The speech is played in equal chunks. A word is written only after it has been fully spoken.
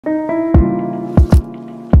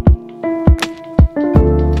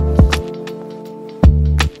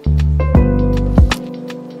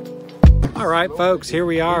right, folks, here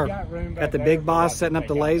we are. Got the big boss setting up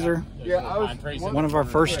the laser. One of our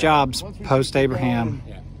first jobs post-Abraham.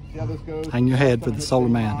 Hang your head for the solar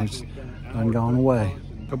man who's done gone away.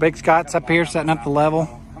 So Big Scott's up here setting up the level.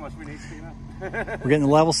 We're getting the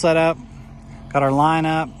level set up. Got our line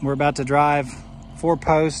up. We're about to drive 4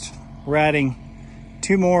 posts. We're adding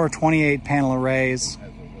 2 more 28 panel arrays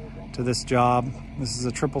to this job. This is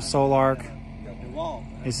a triple solar.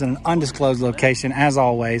 It's in an undisclosed location, as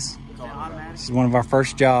always. This is one of our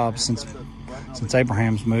first jobs since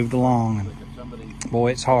Abraham's moved along. And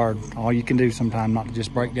boy, it's hard. All you can do sometimes not to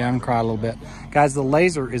just break down and cry a little bit. Guys, the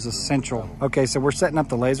laser is essential. Okay, so we're setting up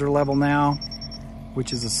the laser level now,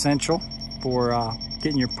 which is essential for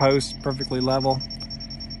getting your posts perfectly level.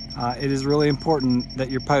 It is really important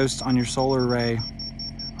that your posts on your solar array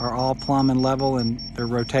are all plumb and level and their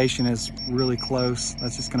rotation is really close.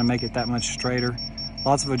 That's just gonna make it that much straighter.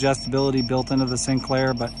 Lots of adjustability built into the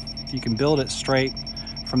Sinclair, but if you can build it straight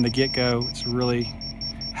from the get-go, it's really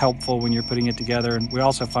helpful when you're putting it together. And we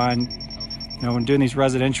also find, you know, when doing these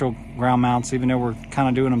residential ground mounts, even though we're kind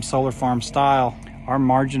of doing them solar farm style, our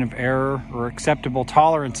margin of error or acceptable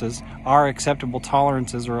tolerances are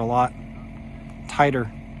a lot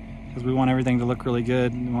tighter because we want everything to look really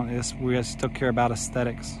good. We still care about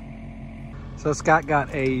aesthetics. So Scott got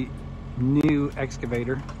a new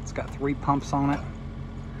excavator. It's got 3 pumps on it,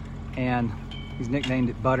 and he's nicknamed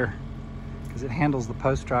it Butter because it handles the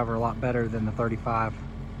post driver a lot better than the 35.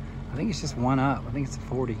 I think it's just one up. I think it's a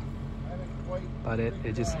 40, but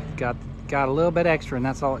it just got a little bit extra, and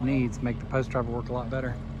that's all it needs to make the post driver work a lot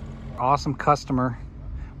better. Awesome customer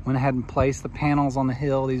went ahead and placed the panels on the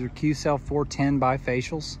hill. These are Q-Cell 410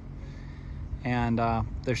 bifacials, and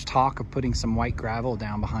there's talk of putting some white gravel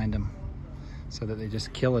down behind them so that they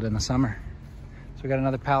just kill it in the summer. So we got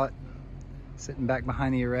another pallet sitting back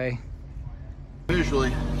behind the array.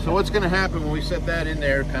 Visually. So what's going to happen when we set that in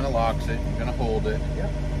there, kind of locks it, going to hold it. Yep.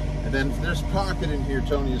 And then there's pocket in here,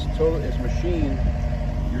 Tony, is machine.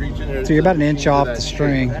 You reach in there. So you're about an inch off the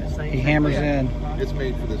string. He hammers in. It's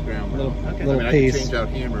made for this ground mount. Little piece. I can change out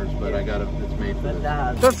hammers, but I got it's made for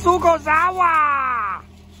this. The Sugozawa!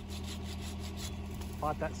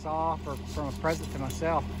 Bought that saw from a present to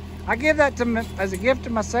myself. I give that as a gift to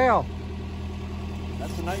myself.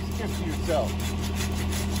 That's a nice gift to yourself.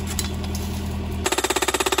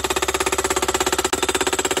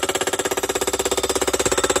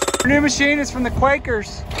 Our new machine is from the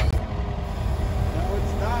Quakers. No,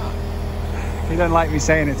 it's not. He doesn't like me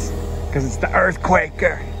saying it's because it's the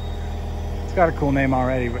Earthquaker. It's got a cool name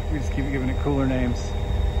already, but we just keep giving it cooler names.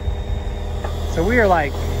 So we are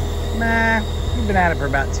like, nah, we've been at it for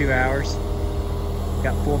about 2 hours.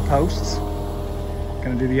 Got 4 posts.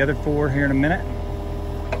 Gonna do the other 4 here in a minute.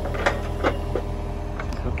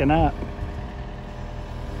 Hooking up.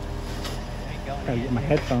 Gotta get my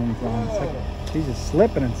headphones on. It's like she's just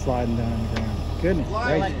slipping and sliding down the ground. Goodness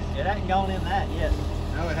gracious. It hasn't gone in that yet.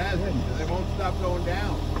 No, it hasn't. They won't stop going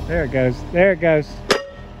down. There it goes. There it goes.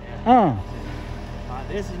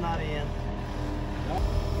 This is not in.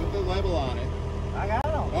 Put the level on it. I got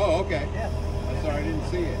it on. Oh, okay. Yeah. I'm sorry, I didn't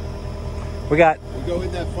see it. We got We go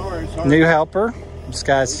in that far, it's hard. new helper. This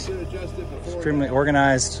guy's We should adjust it before extremely that.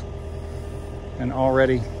 organized and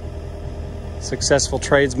already successful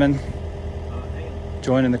tradesman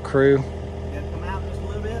joining the crew. Come out just a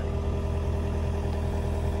little bit.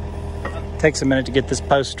 Takes a minute to get this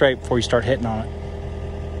post straight before you start hitting on it.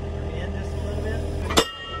 In just a little bit.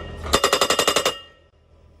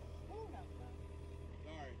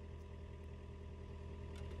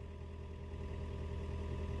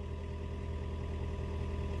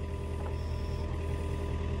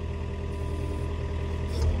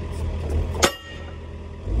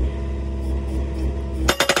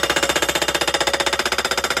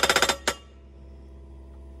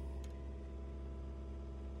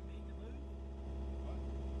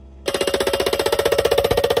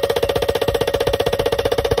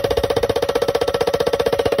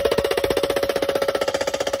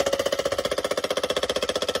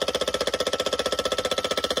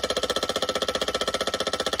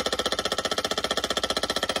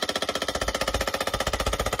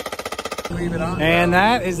 And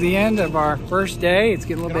that is the end of our first day. It's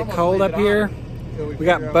getting a little bit cold up here. We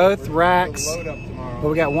got both racks. Well,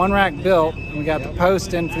 we got one rack built, and we got the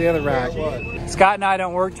post in for the other rack. Scott and I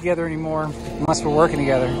don't work together anymore, unless we're working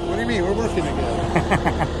together. What do you mean? We're working together.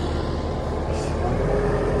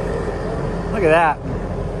 Look at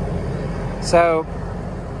that. So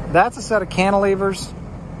that's a set of cantilevers,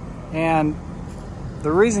 and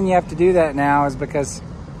the reason you have to do that now is because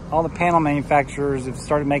all the panel manufacturers have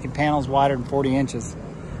started making panels wider than 40 inches.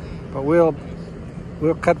 But we'll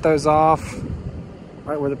We'll cut those off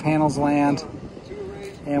right where the panels land,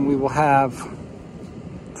 and we will have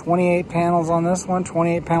 28 panels on this one,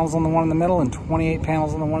 28 panels on the one in the middle, and 28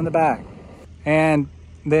 panels on the one in the back. And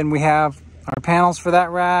then we have our panels for that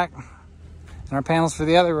rack and our panels for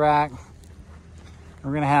the other rack.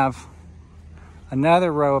 We're gonna have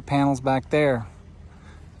another row of panels back there.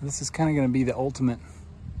 This is kind of gonna be the ultimate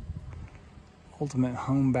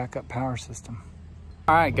home backup power system.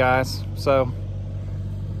 All right, guys, so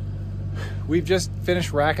we've just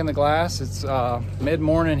finished racking the glass. It's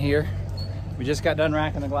mid-morning here. We just got done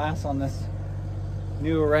racking the glass on this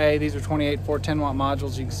new array. These are 28 410 watt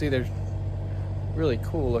modules. You can see they're really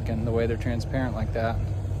cool looking the way they're transparent like that.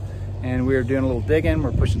 And we're doing a little digging.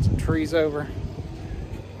 We're pushing some trees over.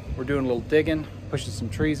 We're doing a little digging, pushing some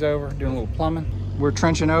trees over, doing a little plumbing. We're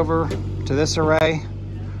trenching over to this array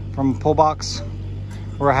from a pull box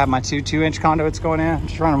where I have my two 2-inch conduits going in.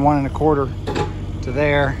 Just running 1 1/4 to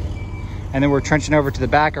there. And then we're trenching over to the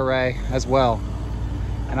back array as well.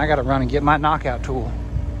 And I gotta run and get my knockout tool.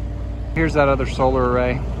 Here's that other solar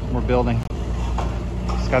array we're building.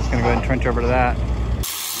 Scott's gonna go ahead and trench over to that.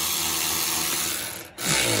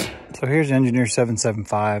 So here's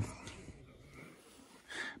Engineer775.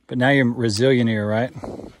 But now you're Resilienteer, right?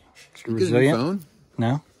 You're resilient? New phone?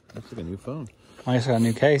 No. That's like a new phone. I just got a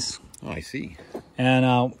new case. Oh, I see.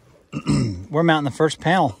 And we're mounting the first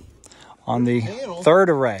panel on the third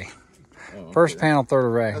array. Oh, okay. First panel, third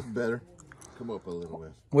array. That's better. Come up a little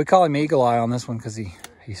bit. We call him Eagle Eye on this one because he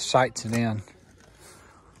sights it in.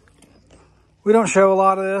 We don't show a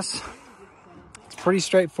lot of this. It's pretty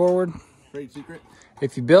straightforward. Trade secret?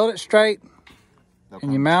 If you build it straight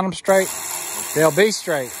and you mount them straight, they'll be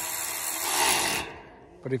straight.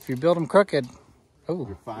 But if you build them crooked, oh,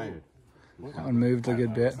 you're fired. That one moved a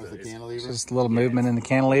good bit. It's just a little movement in the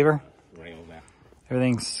cantilever.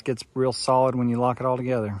 Everything gets real solid when you lock it all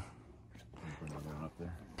together.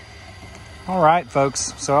 All right,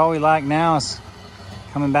 folks. So all we like now is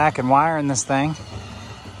coming back and wiring this thing.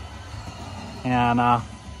 And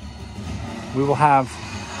we will have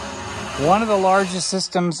one of the largest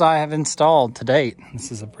systems I have installed to date.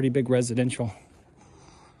 This is a pretty big residential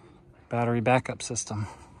battery backup system.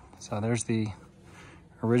 So there's the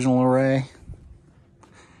original array.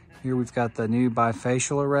 Here we've got the new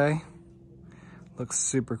bifacial array. Looks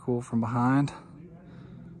super cool from behind.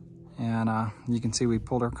 And you can see we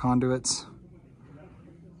pulled our conduits.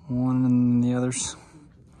 One and the others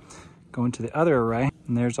going to the other array.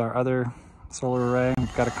 And there's our other solar array.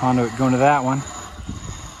 We've got a conduit going to that one.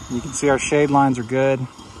 You can see our shade lines are good.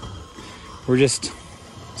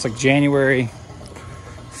 It's like January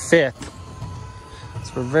 5th.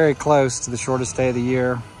 So we're very close to the shortest day of the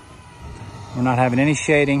year. We're not having any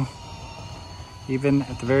shading, even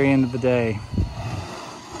at the very end of the day.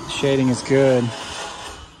 The shading is good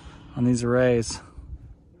on these arrays.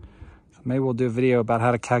 So maybe we'll do a video about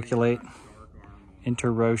how to calculate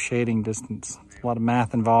inter-row shading distance. There's a lot of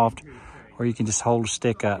math involved, or you can just hold a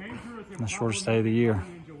stick up on the shortest day of the year.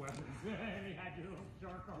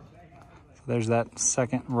 So there's that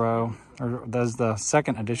second row, or there's the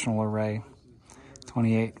second additional array,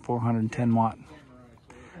 28 410 watt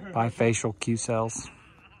bifacial Q cells.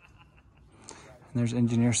 And there's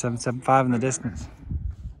Engineer775 in the distance.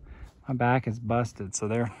 My back is busted, so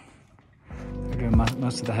they're doing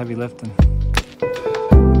most of the heavy lifting.